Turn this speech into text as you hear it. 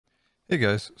Hey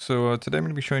guys, so today I'm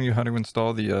going to be showing you how to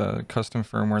install the custom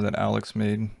firmware that Alex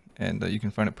made, and you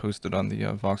can find it posted on the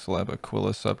Voxel Lab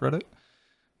Aquila subreddit.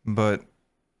 But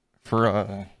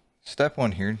for step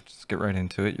one here, just get right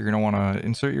into it. You're going to want to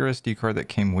insert your SD card that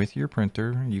came with your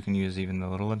printer. You can use even the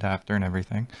little adapter and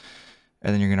everything.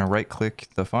 And then you're going to right click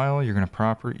the file, you're going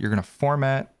to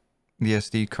format the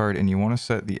SD card, and you want to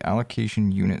set the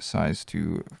allocation unit size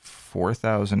to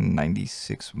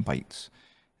 4096 bytes.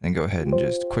 Then go ahead and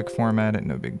just quick format it,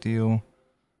 no big deal.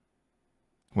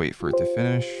 Wait for it to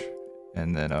finish.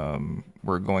 And then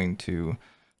we're going to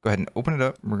go ahead and open it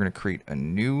up. We're going to create a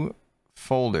new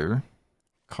folder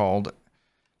called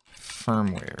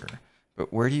firmware.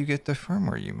 But where do you get the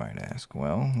firmware, you might ask?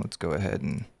 Well, let's go ahead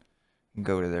and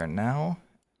go to there now.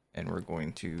 And we're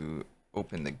going to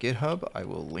open the GitHub. I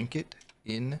will link it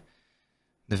in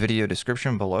the video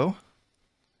description below.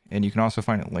 And you can also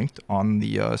find it linked on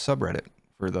the subreddit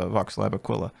for the Voxel Lab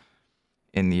Aquila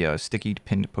in the sticky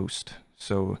pinned post.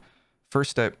 So first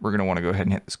step, we're going to want to go ahead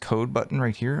and hit this code button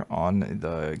right here on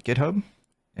the GitHub,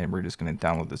 and we're just going to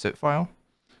download the zip file.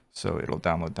 So it'll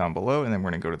download down below, and then we're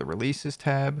going to go to the releases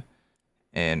tab,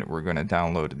 and we're going to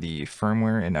download the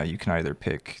firmware. And now you can either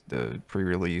pick the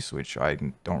pre-release, which I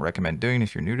don't recommend doing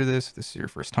if you're new to this, if this is your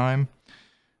first time.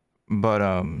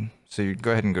 But so you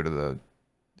go ahead and go to the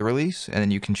release, and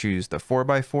then you can choose the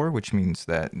 4x4, which means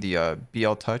that the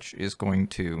BL Touch is going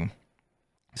to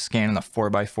scan in the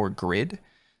 4x4 grid,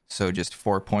 so just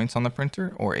 4 points on the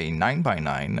printer, or a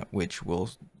 9x9, which will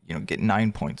get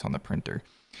 9 points on the printer.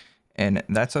 And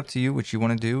that's up to you what you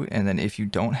want to do. And then if you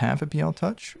don't have a BL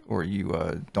Touch, or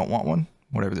you don't want one,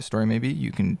 whatever the story may be,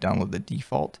 you can download the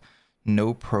default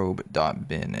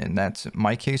noprobe.bin, and that's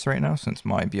my case right now since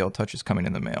my BL Touch is coming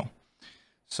in the mail.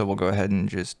 So we'll go ahead and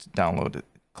just download it.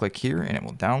 Click here and it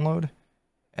will download,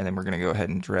 and then we're going to go ahead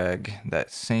and drag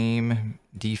that same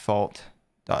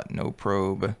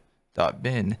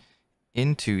default.noprobe.bin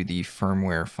into the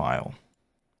firmware file.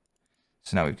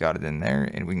 So now we've got it in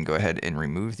there, and we can go ahead and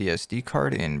remove the SD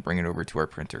card and bring it over to our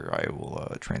printer. I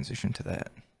will transition to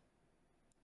that.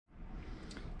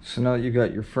 So now that you've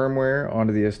got your firmware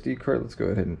onto the SD card, let's go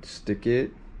ahead and stick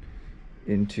it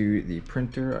into the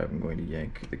printer. I'm going to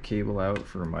yank the cable out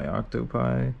for my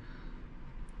Octopi.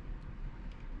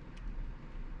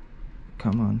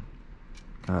 Come on.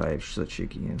 God, I have such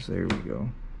shaky hands. There we go.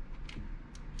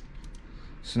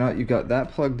 So now that you've got that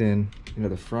plugged in into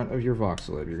the front of your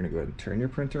Voxel Lab, you're going to go ahead and turn your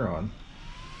printer on.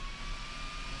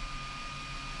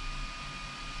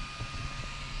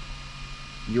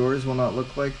 Yours will not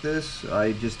look like this.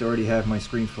 I just already have my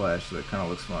screen flash, so it kind of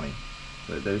looks funny.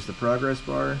 But there's the progress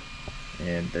bar,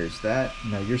 and there's that.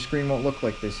 Now your screen won't look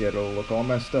like this yet. It'll look all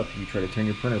messed up if you try to turn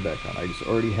your printer back on. I just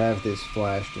already have this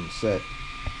flashed and set.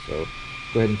 So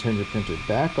go ahead and turn your printer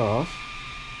back off.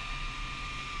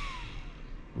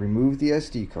 Remove the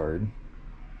SD card,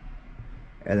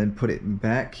 and then put it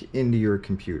back into your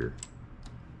computer.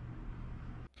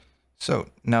 So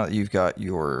now that you've got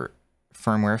your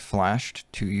firmware flashed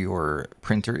to your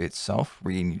printer itself,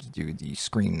 we need to do the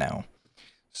screen now.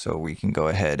 So we can go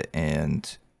ahead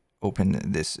and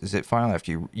open this zip file.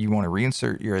 After you want to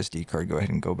reinsert your SD card, go ahead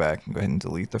and go back and go ahead and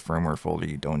delete the firmware folder.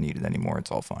 You don't need it anymore.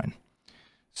 It's all fine.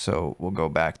 So we'll go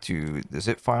back to the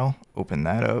zip file, open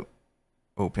that up,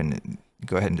 go ahead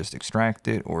and just extract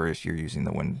it, or if you're using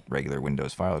the regular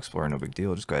Windows File Explorer, no big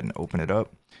deal, just go ahead and open it up.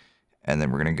 And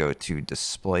then we're going to go to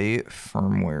display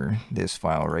firmware, this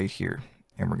file right here.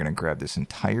 And we're going to grab this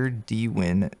entire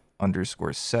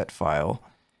dwin_set file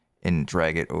and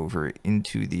drag it over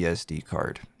into the SD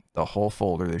card. The whole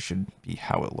folder, this should be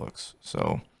how it looks.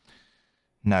 So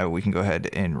now we can go ahead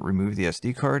and remove the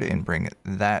SD card and bring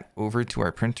that over to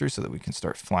our printer so that we can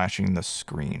start flashing the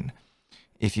screen.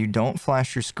 If you don't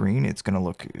flash your screen, it's going to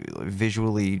look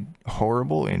visually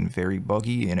horrible and very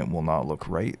buggy, and it will not look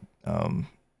right.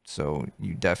 So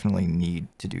you definitely need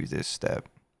to do this step.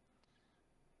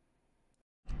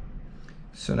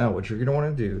 So now what you're going to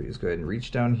want to do is go ahead and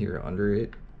reach down here under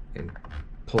it and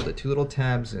pull the two little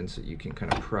tabs in so you can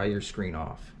kind of pry your screen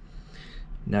off.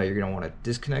 Now you're going to want to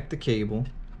disconnect the cable.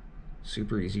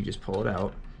 Super easy, just pull it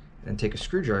out, and take a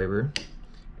screwdriver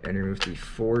and remove the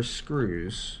 4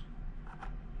 screws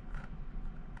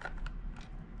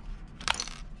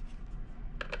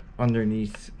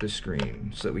underneath the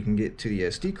screen so that we can get to the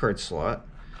SD card slot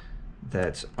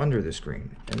that's under the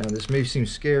screen. And now this may seem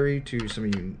scary to some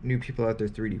of you new people out there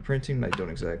 3D printing. I don't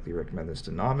exactly recommend this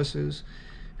to novices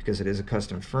because it is a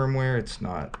custom firmware. It's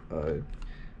not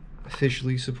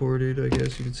officially supported, I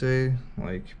guess you could say,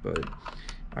 but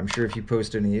I'm sure if you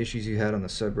post any issues you had on the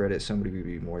subreddit, somebody would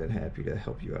be more than happy to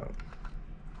help you out.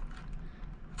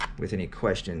 with any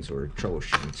questions or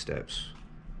troubleshooting steps.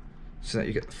 So that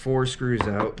you get the 4 screws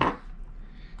out.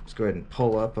 Just go ahead and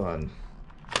pull up on.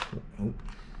 Go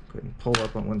ahead and pull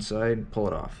up on one side and pull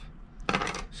it off.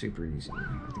 Super easy.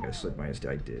 I think I slid my SD.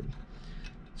 I did.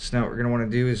 So now what we're going to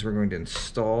want to do is we're going to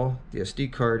install the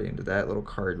SD card into that little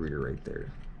card reader right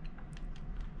there.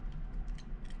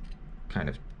 Kind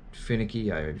of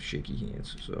finicky. I have shaky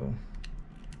hands, so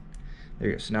there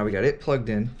you go. So now we got it plugged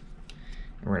in,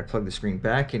 and we're going to plug the screen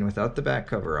back in without the back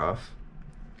cover off.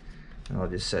 And I'll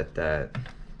just set that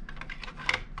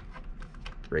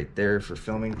right there for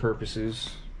filming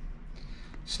purposes.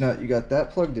 So now that you got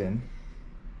that plugged in,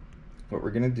 what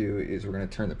we're going to do is we're going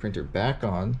to turn the printer back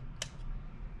on.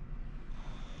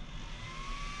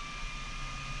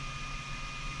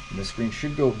 And the screen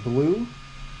should go blue.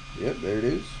 Yep, there it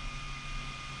is.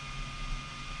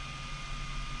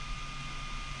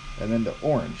 And then to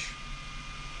orange.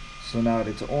 So now that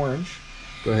it's orange,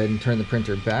 go ahead and turn the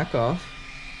printer back off,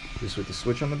 just with the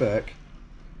switch on the back.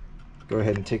 Go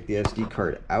ahead and take the SD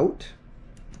card out.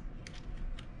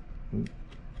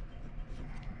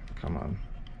 Come on.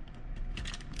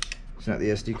 So now the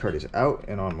SD card is out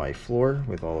and on my floor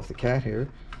with all of the cat hair.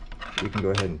 We can go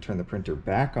ahead and turn the printer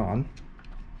back on.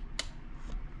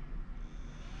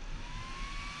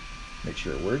 Make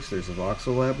sure it works. There's the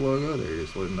Voxel Lab logo. There it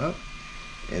is, loading up.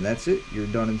 And that's it. You're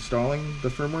done installing the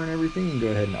firmware and everything. You can go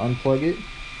ahead and unplug it,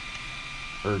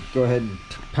 or go ahead and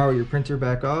power your printer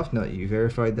back off now that you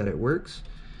verified that it works.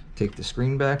 Take the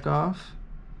screen back off,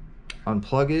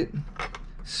 unplug it,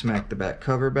 smack the back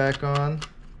cover back on,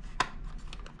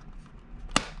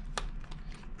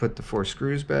 put the 4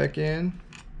 screws back in,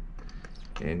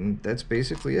 and that's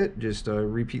basically it. Just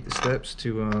repeat the steps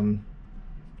to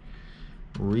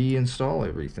reinstall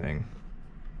everything.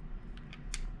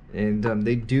 And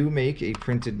they do make a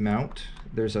printed mount.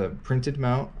 There's a printed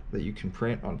mount that you can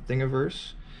print on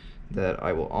Thingiverse that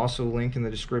I will also link in the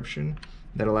description,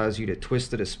 that allows you to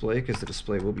twist the display, because the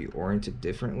display will be oriented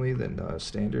differently than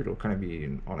standard. It'll kind of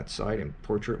be on its side in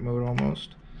portrait mode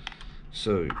almost.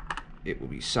 So it will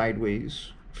be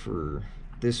sideways for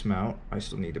this mount. I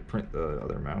still need to print the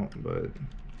other mount, but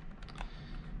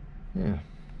yeah.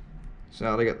 So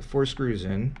now that I got the 4 screws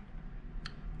in,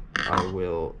 I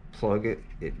will plug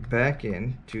it back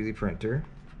in to the printer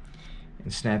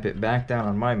and snap it back down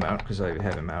on my mount, because I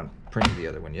haven't printed the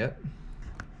other one yet.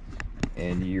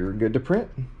 And you're good to print.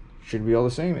 Should be all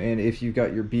the same. And if you've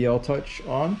got your BL Touch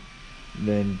on,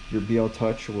 then your BL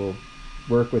Touch will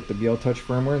work with the BL Touch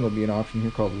firmware, and there'll be an option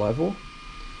here called Level.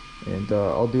 And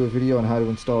I'll do a video on how to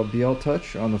install BL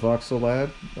Touch on the Voxel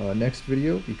Lab next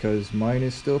video, because mine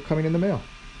is still coming in the mail.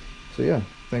 So yeah,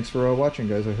 thanks for watching,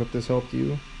 guys. I hope this helped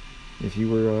you if you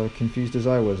were confused as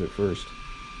I was at first.